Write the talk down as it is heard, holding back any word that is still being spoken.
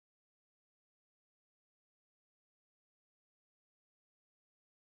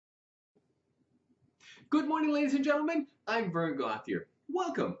Good morning, ladies and gentlemen. I'm Vern Gauthier.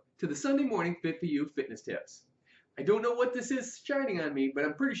 Welcome to the Sunday Morning Fit for You Fitness Tips. I don't know what this is shining on me, but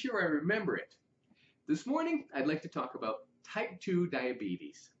I'm pretty sure I remember it. This morning, I'd like to talk about type 2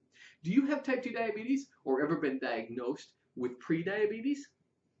 diabetes. Do you have type 2 diabetes or ever been diagnosed with prediabetes?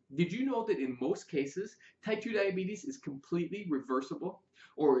 Did you know that in most cases, type 2 diabetes is completely reversible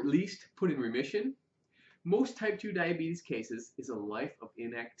or at least put in remission? Most type 2 diabetes cases is a life of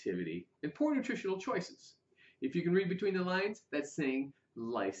inactivity and poor nutritional choices. If you can read between the lines, that's saying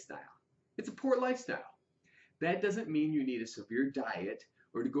lifestyle. It's a poor lifestyle. That doesn't mean you need a severe diet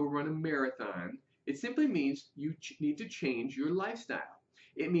or to go run a marathon. It simply means you need to change your lifestyle.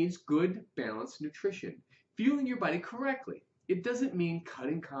 It means good, balanced nutrition, fueling your body correctly. It doesn't mean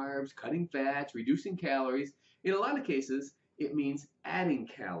cutting carbs, cutting fats, reducing calories. In a lot of cases, it means adding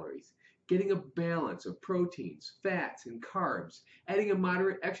calories, getting a balance of proteins, fats, and carbs, adding a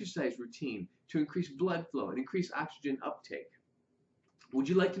moderate exercise routine to increase blood flow and increase oxygen uptake. Would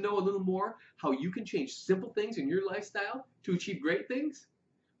you like to know a little more how you can change simple things in your lifestyle to achieve great things?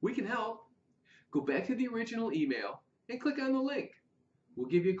 We can help. Go back to the original email and click on the link. We'll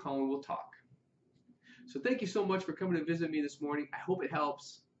give you a call and we'll talk. So thank you so much for coming to visit me this morning. I hope it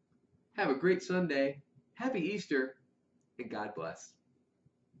helps. Have a great Sunday. Happy Easter, and God bless.